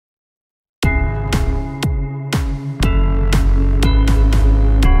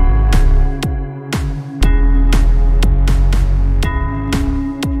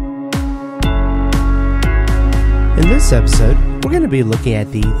this episode, we're going to be looking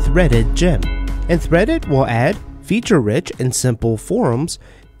at the Thredded gem. And Thredded will add feature-rich and simple forums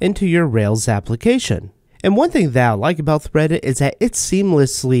into your Rails application. And one thing that I like about Thredded is that it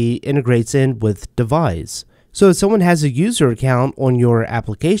seamlessly integrates in with Devise. So if someone has a user account on your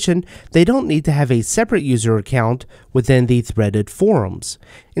application, they don't need to have a separate user account within the Thredded forums.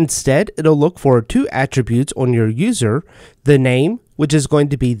 Instead, it'll look for two attributes on your user, the name, which is going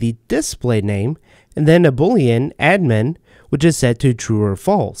to be the display name, and then a boolean admin, which is set to true or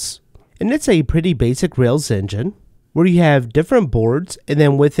false. And it's a pretty basic Rails engine where you have different boards, and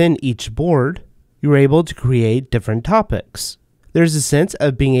then within each board, you're able to create different topics. There's a sense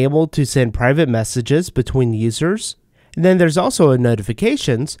of being able to send private messages between users. And then there's also a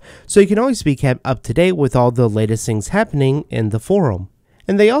notifications, so you can always be kept up to date with all the latest things happening in the forum.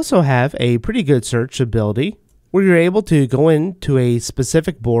 And they also have a pretty good search ability where you're able to go into a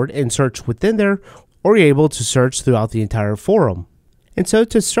specific board and search within there, or you're able to search throughout the entire forum. And so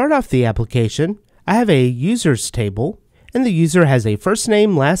to start off the application, I have a users table, and the user has a first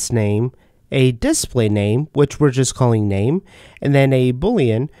name, last name, a display name, which we're just calling name, and then a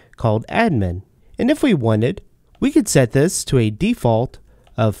boolean called admin. And if we wanted, we could set this to a default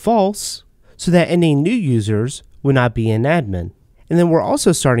of false so that any new users would not be an admin. And then we're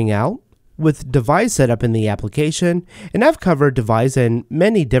also starting out with Devise set up in the application, and I've covered Devise in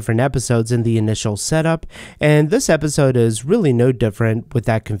many different episodes in the initial setup, and this episode is really no different with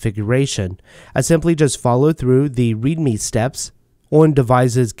that configuration. I simply just follow through the README steps on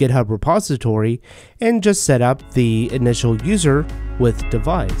Devise's GitHub repository and just set up the initial user with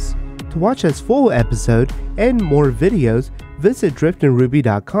Devise. To watch this full episode and more videos, visit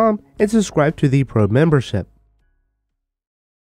driftinruby.com and subscribe to the Pro membership.